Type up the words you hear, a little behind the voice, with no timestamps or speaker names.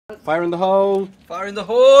Fire in the hole! Fire in the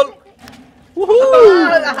hole! Woohoo!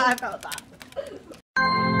 I felt that.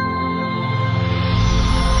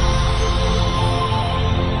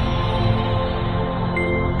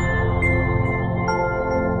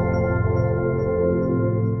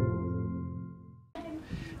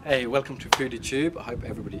 Hey, welcome to FoodeeTube. I hope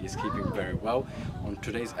everybody is keeping very well. On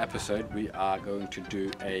today's episode we are going to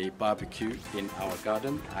do a barbecue in our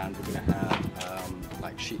garden, and we're going to have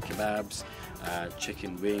like sheek kebabs,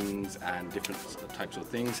 chicken wings and different types of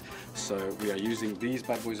things. So we are using these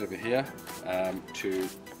bad boys over here to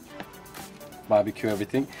barbecue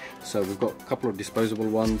everything. So we've got a couple of disposable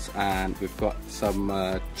ones, and we've got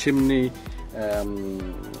some chimney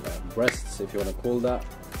breasts, if you want to call that,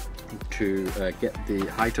 to get the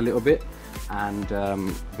height a little bit, and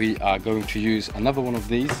we are going to use another one of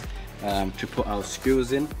these to put our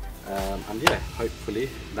skewers in, and yeah, hopefully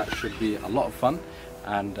that should be a lot of fun.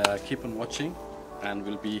 And keep on watching and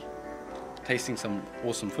we'll be tasting some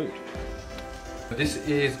awesome food. This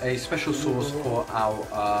is a special sauce for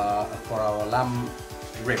our lamb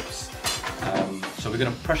ribs. So we're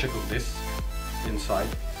going to pressure cook this inside,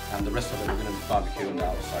 and the rest of it we're going to barbecue on the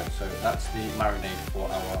outside. So that's the marinade for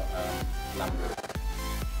our lamb rib.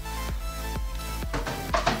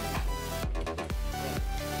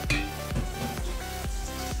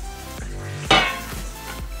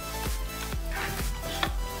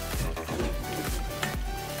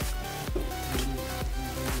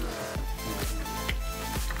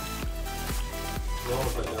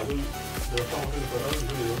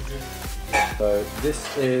 So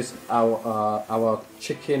this is our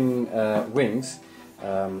chicken wings,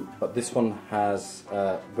 but this one has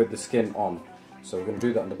with the skin on. So we're going to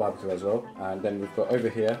do that on the barbecue as well. And then we've got over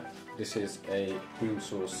here, this is a cream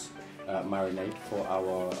sauce marinade for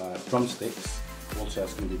our drumsticks. Also,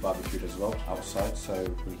 it's going to be barbecued as well outside. So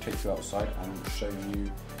we'll take you outside and show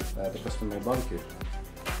you the custom-made barbecue.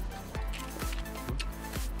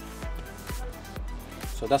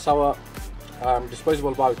 So that's our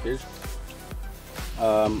disposable barbecues,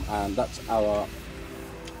 and that's our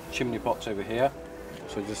chimney pots over here.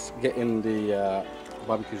 So just getting the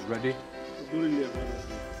barbecues ready.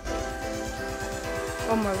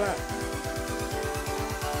 Oh my god.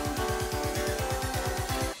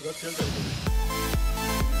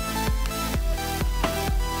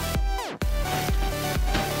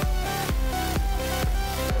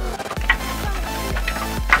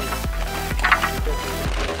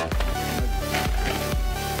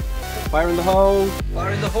 Fire in the hole!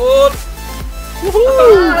 Fire in the hole!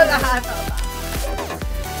 Woohoo! I felt that.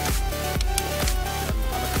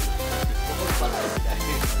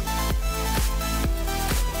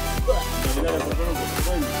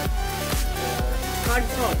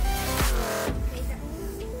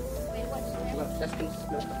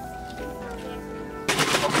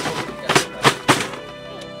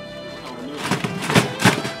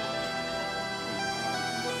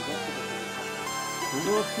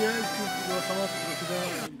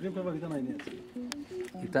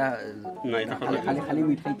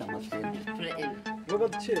 خليه يتحيط على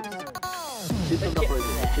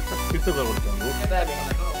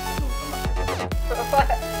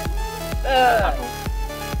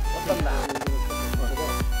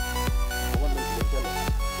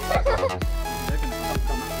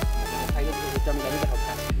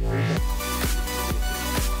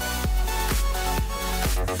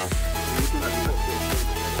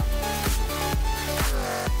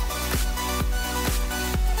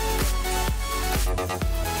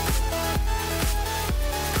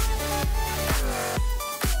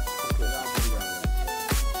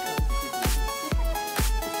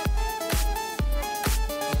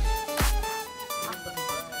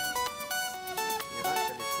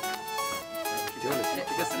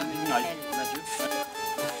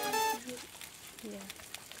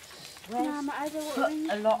Put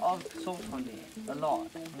a lot of salt on it, a lot.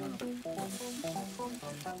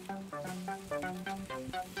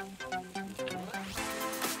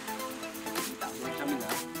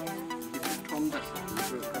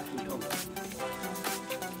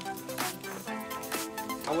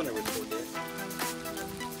 I want to record this.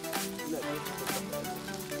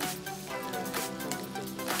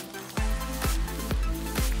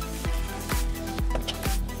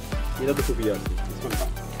 Ini tu kopiah.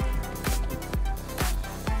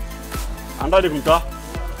 Anda ada guna?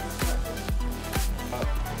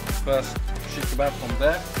 First sheek kebab from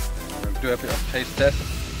there. I'm going to do a bit of taste test,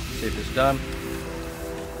 see if it's done.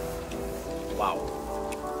 Wow.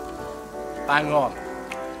 Bang on.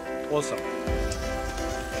 Awesome.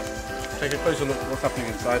 Take a closer look at what's happening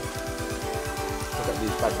inside. Look at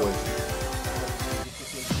these bad boys.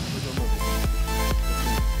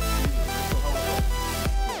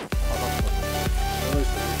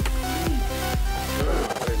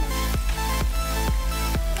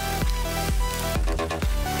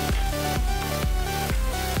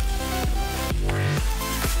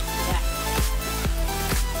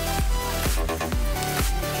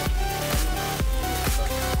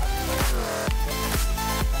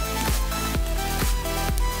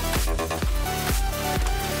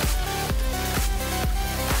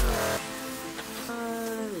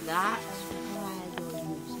 That's why you're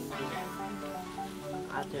using it.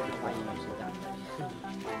 I don't know why you're using that.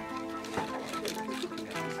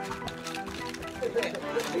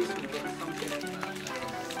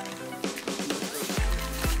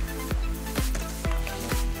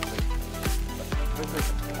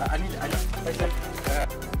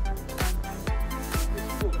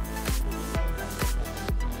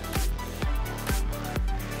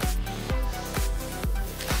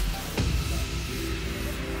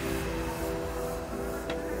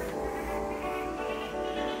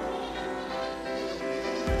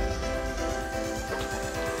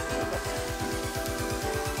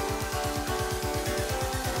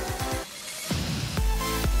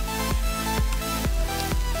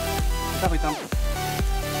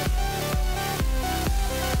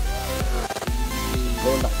 Go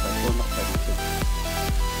on that side, go on that side.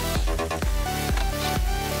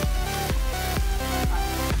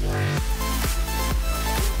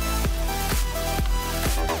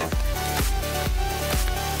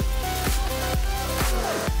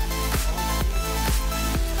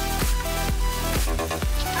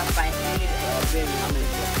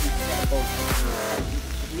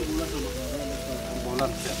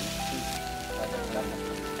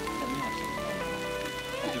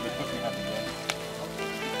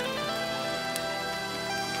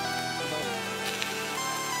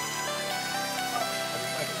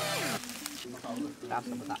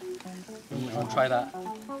 I'll try that.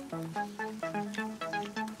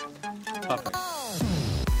 Perfect.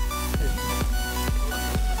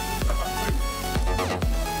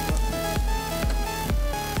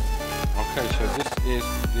 Okay, so this is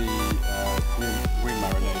the green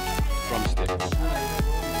marinade drumsticks. So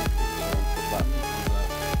put that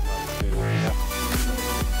yeah.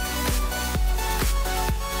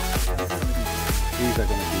 These are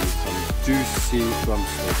going to be some juicy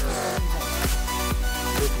drumsticks.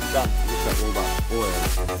 Done. Look at all that oil.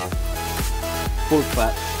 Full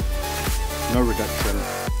fat, no reduction.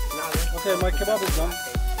 Okay, my kebab is done.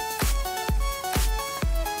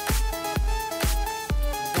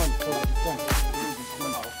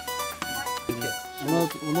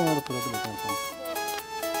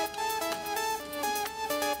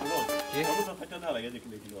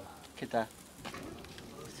 Kita.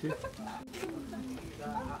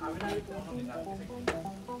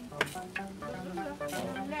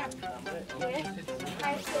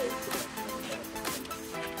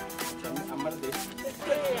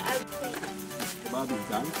 Kebab is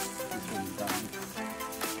done. This one is done.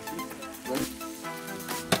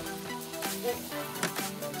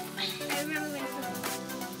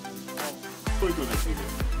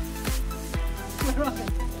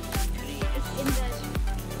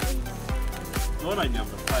 No, I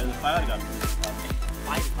never. Fire gun.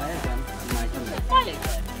 Fire gun.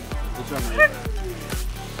 Which one?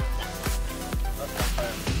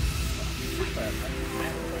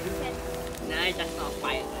 No, that's not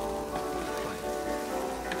fire.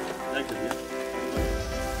 Like it, yeah.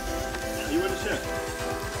 You want to share?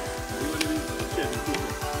 You want to share?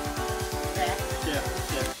 Share.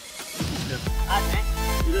 Okay.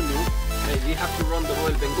 You don't know. You have to run the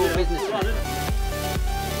Royal Bengal business.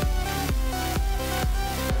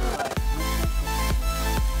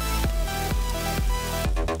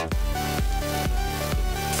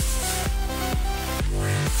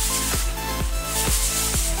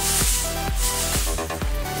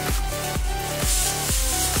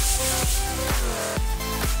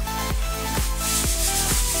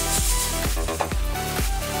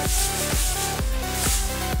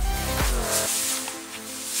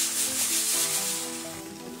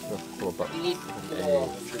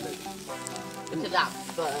 Look at that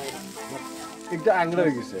bird. Ikda angler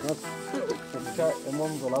gise. Kita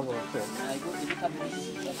emon gola bolse.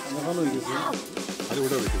 Nagano igese. Are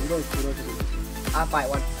oda hoyse. I'll buy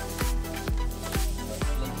one.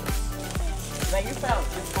 Where you found?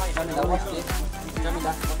 Just fine. Jamila, what's this?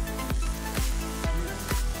 Jamila.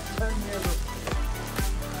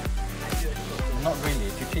 Not really.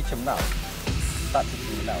 If you teach them now, start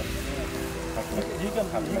teaching them now. You can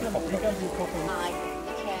have You can be proper.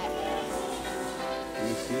 Can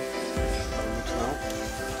you see how it looks now?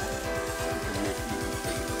 You can make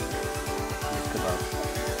kebab.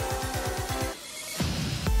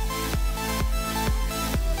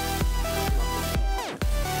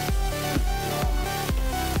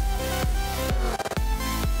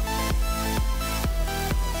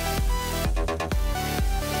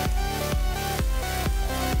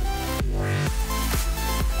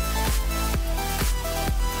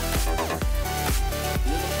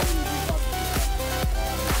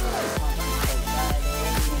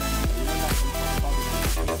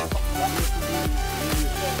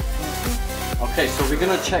 Okay, so we're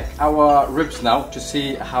gonna check our ribs now to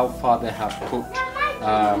see how far they have cooked.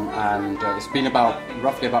 It's been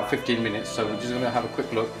roughly about 15 minutes, so we're just gonna have a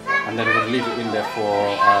quick look and then we're gonna leave it in there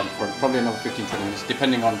for probably another 15-20 minutes,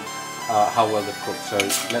 depending on how well they've cooked. So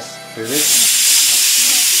let's do this.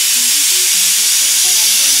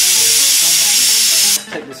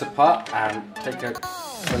 Take this apart and take a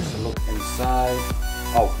closer look inside.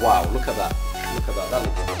 Oh wow, look at that. Look at that. That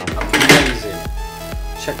looks amazing.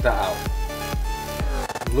 Check that out.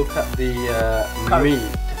 Look at the meat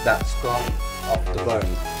that's gone off the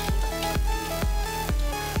bone.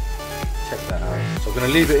 Check that out. So we're going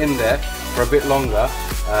to leave it in there for a bit longer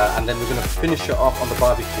and then we're going to finish it off on the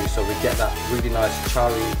barbecue so we get that really nice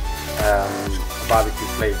charry barbecue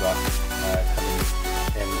flavour coming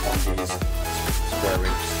in on these square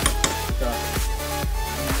ribs.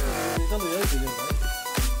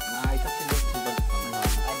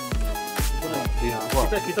 What?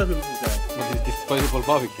 This disposable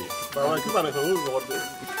barbecue.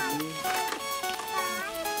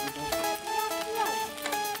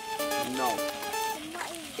 No.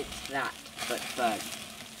 It's that, but first.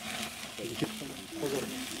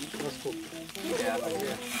 Yeah,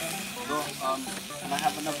 yeah. So, can I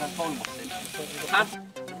have another phone box in?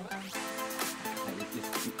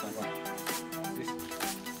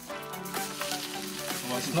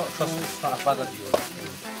 It's not trust, it's not a bad idea.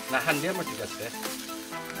 Nah, hand dia macam biasa.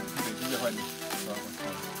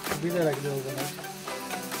 Bila lagi dia organize?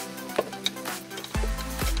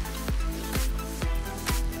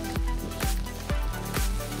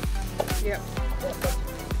 Yep.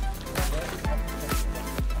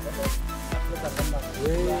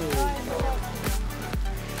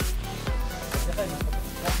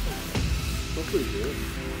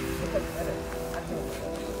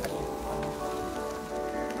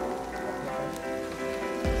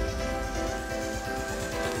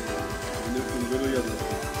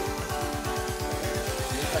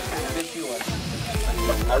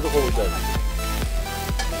 How's the whole done?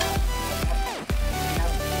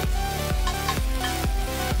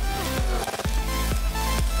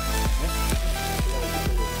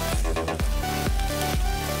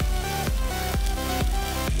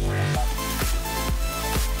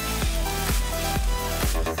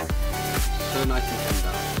 So nice and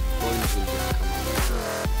tender. Bones will just come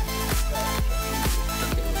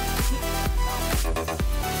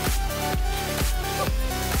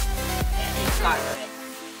Like it.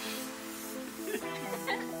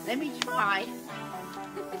 Let me try.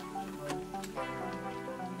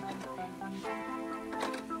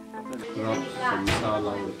 Rub some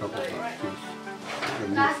masala on top of that fish. The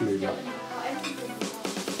meat flavor.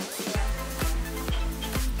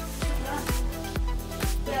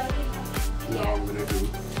 Now I'm gonna do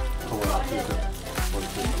tomato soup.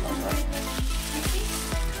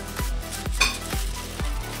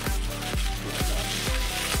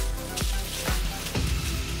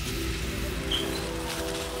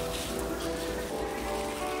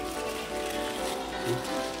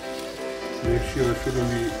 Make sure it shouldn't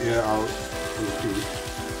be air out on the fish.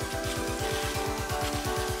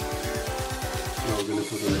 Now we're gonna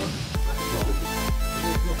put it up.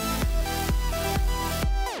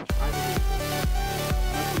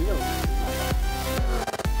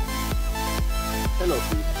 Hello,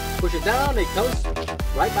 fish. Push it down, it comes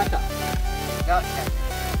right back up. Gotcha.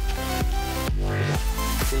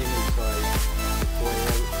 Steam inside.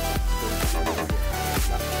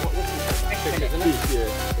 Fish, isn't it? Yeah.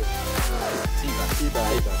 Sea bass. Sea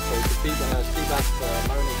bass. So it's a sea bass,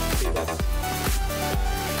 marinated sea bass.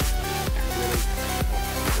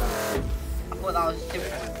 I thought that was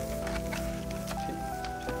different.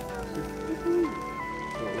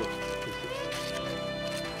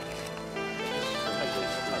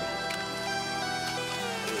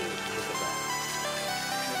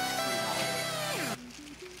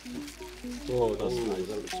 Oh, that's nice.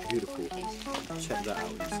 That looks beautiful. Check that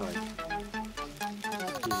out inside.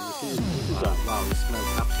 Wow, it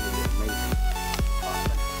smells absolutely amazing.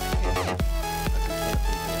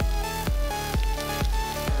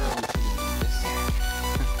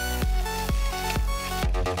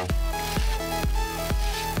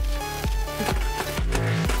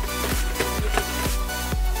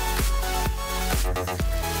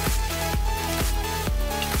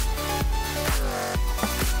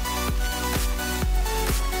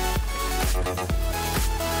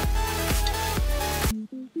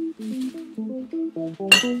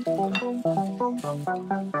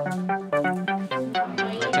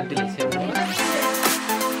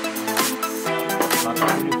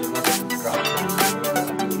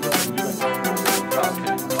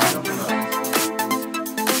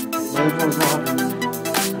 Everyone's not